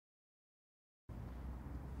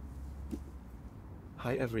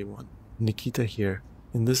Hi everyone, Nikita here.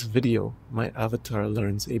 In this video, my avatar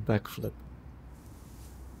learns a backflip.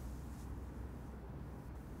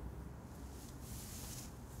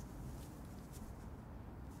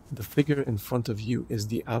 The figure in front of you is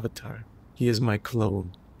the avatar. He is my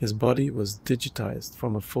clone. His body was digitized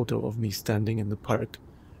from a photo of me standing in the park,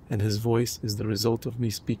 and his voice is the result of me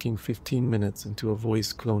speaking 15 minutes into a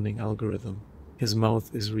voice cloning algorithm. His mouth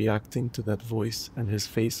is reacting to that voice, and his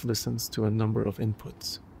face listens to a number of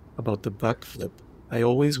inputs. About the backflip, I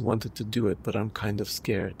always wanted to do it, but I'm kind of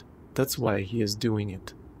scared. That's why he is doing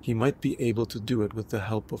it. He might be able to do it with the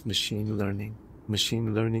help of machine learning.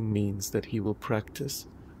 Machine learning means that he will practice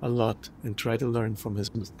a lot and try to learn from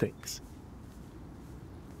his mistakes.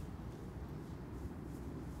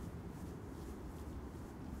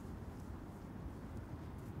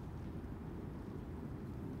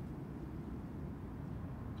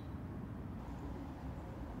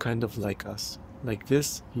 Kind of like us. Like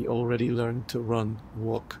this, he already learned to run,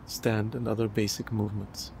 walk, stand, and other basic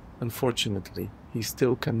movements. Unfortunately, he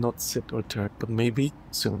still cannot sit or turn, but maybe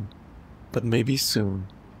soon.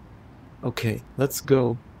 Okay, let's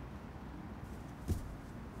go.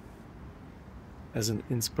 As an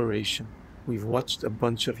inspiration, we've watched a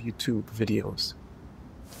bunch of YouTube videos.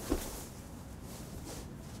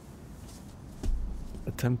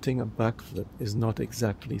 Attempting a backflip is not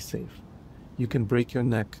exactly safe. You can break your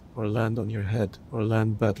neck, or land on your head, or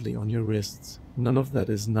land badly on your wrists. None of that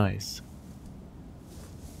is nice.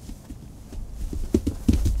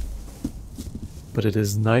 But it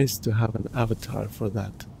is nice to have an avatar for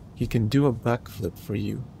that. He can do a backflip for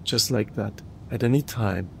you, just like that, at any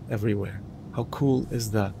time, everywhere. How cool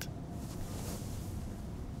is that?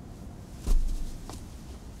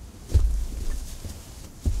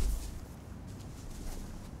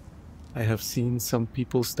 I have seen some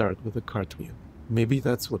people start with a cartwheel. Maybe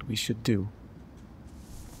that's what we should do.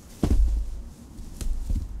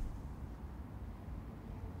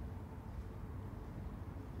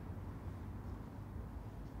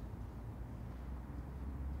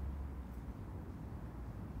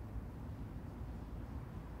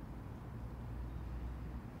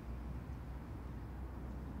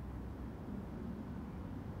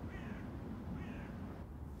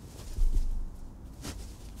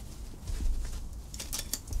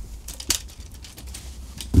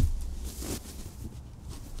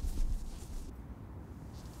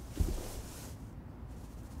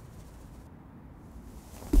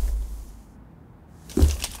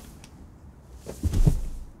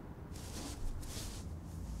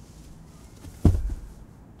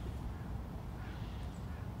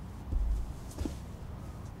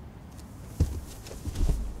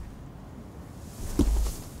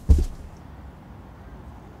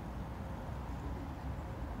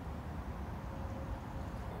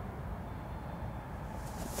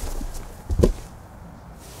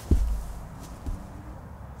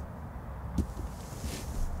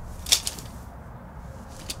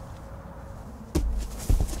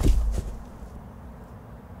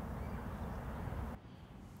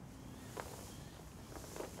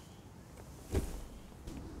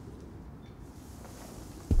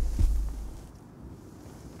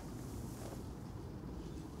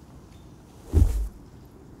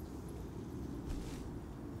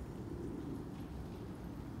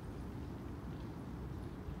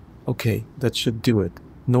 Okay, that should do it.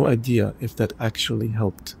 No idea if that actually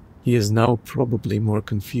helped. He is now probably more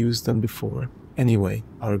confused than before. Anyway,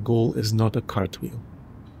 our goal is not a cartwheel.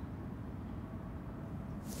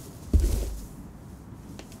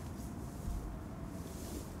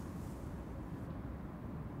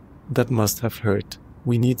 That must have hurt.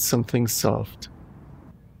 We need something soft.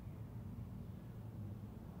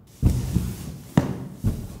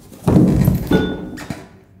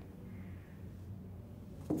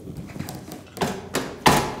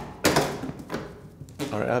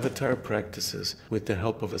 Our avatar practices with the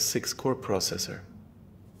help of a 6-core processor.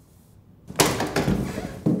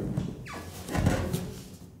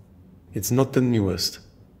 It's not the newest,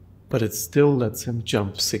 but it still lets him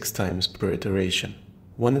jump 6 times per iteration.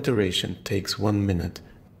 One iteration takes 1 minute.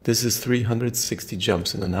 This is 360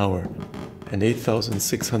 jumps in an hour and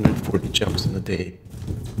 8,640 jumps in a day.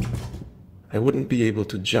 I wouldn't be able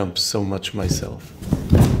to jump so much myself.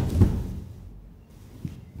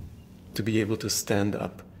 To be able to stand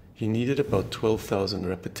up, he needed about 12,000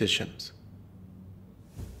 repetitions.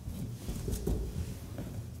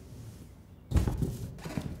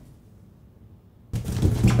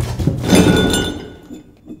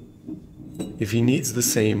 If he needs the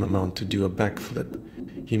same amount to do a backflip,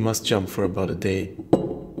 he must jump for about a day.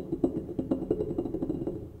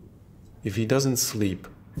 If he doesn't sleep,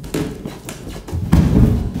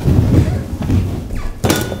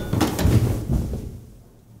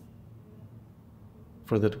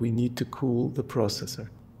 For that we need to cool the processor.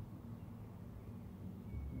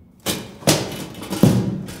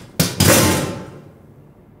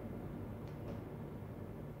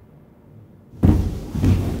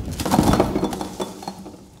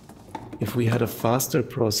 If we had a faster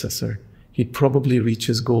processor, he'd probably reach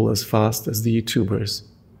his goal as fast as the YouTubers.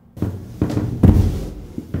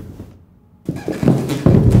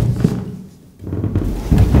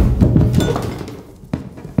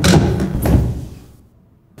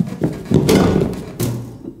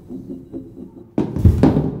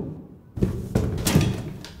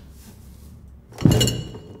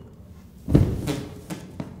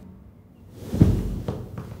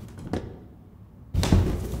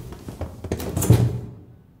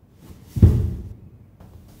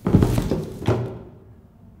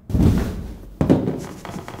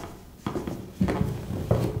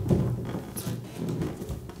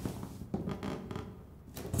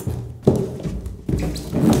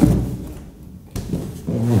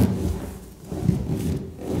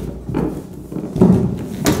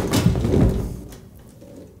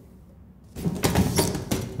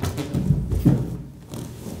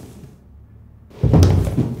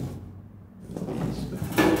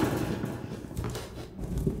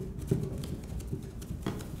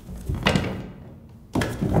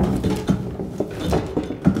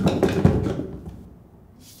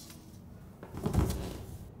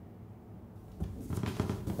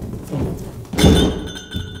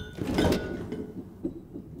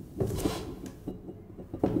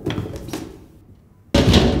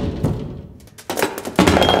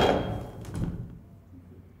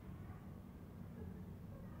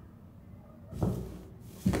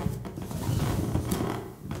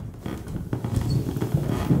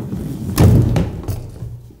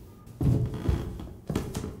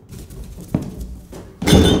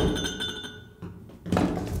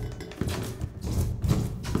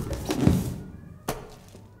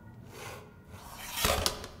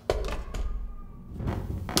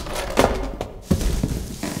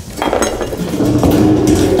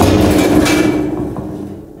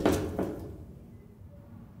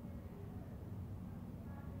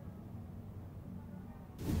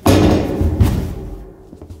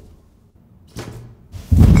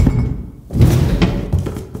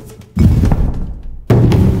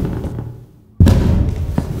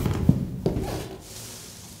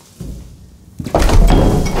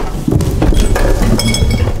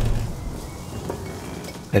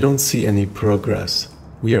 I don't see any progress.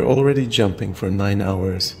 We are already jumping for 9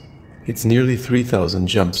 hours. It's nearly 3,000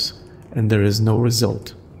 jumps, and there is no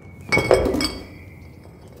result.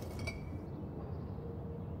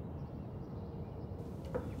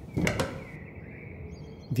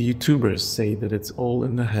 The YouTubers say that it's all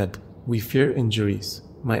in the head. We fear injuries.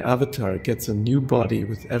 My avatar gets a new body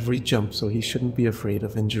with every jump, so he shouldn't be afraid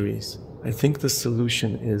of injuries. I think the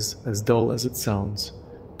solution is, as dull as it sounds,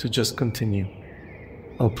 to just continue.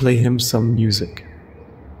 I'll play him some music.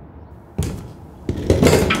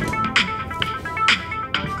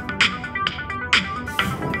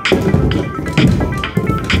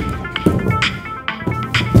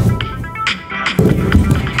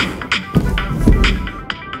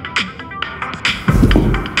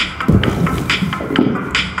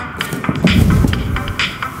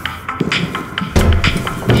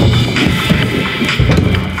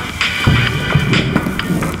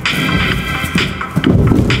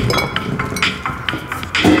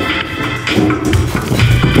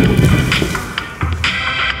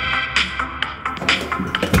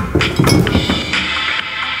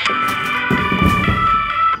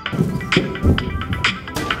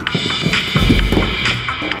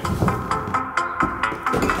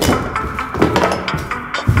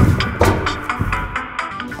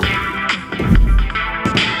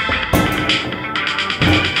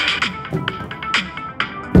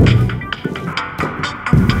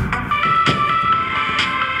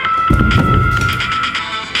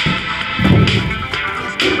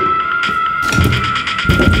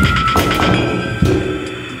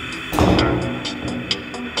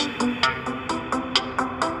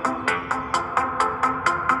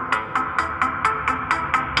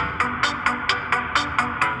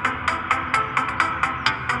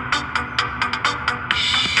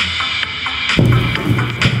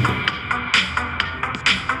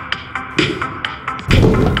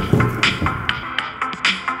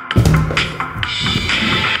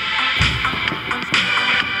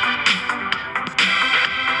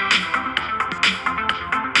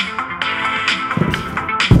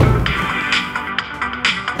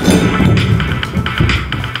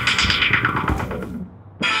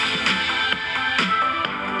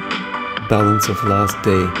 balance of last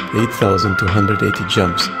day, 8,280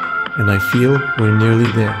 jumps, and I feel we're nearly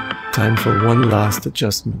there. Time for one last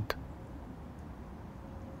adjustment.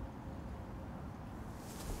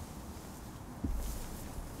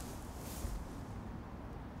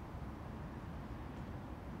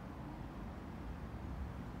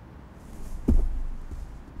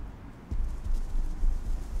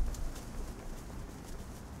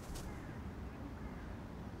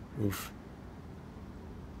 Oof.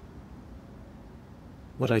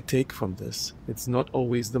 What I take from this, it's not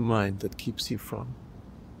always the mind that keeps you from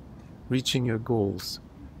reaching your goals.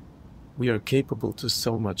 We are capable to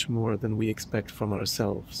so much more than we expect from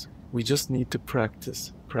ourselves. We just need to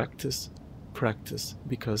practice, practice, practice,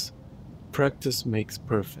 because practice makes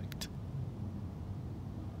perfect.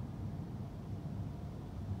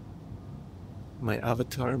 My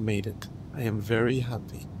avatar made it. I am very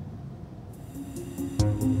happy.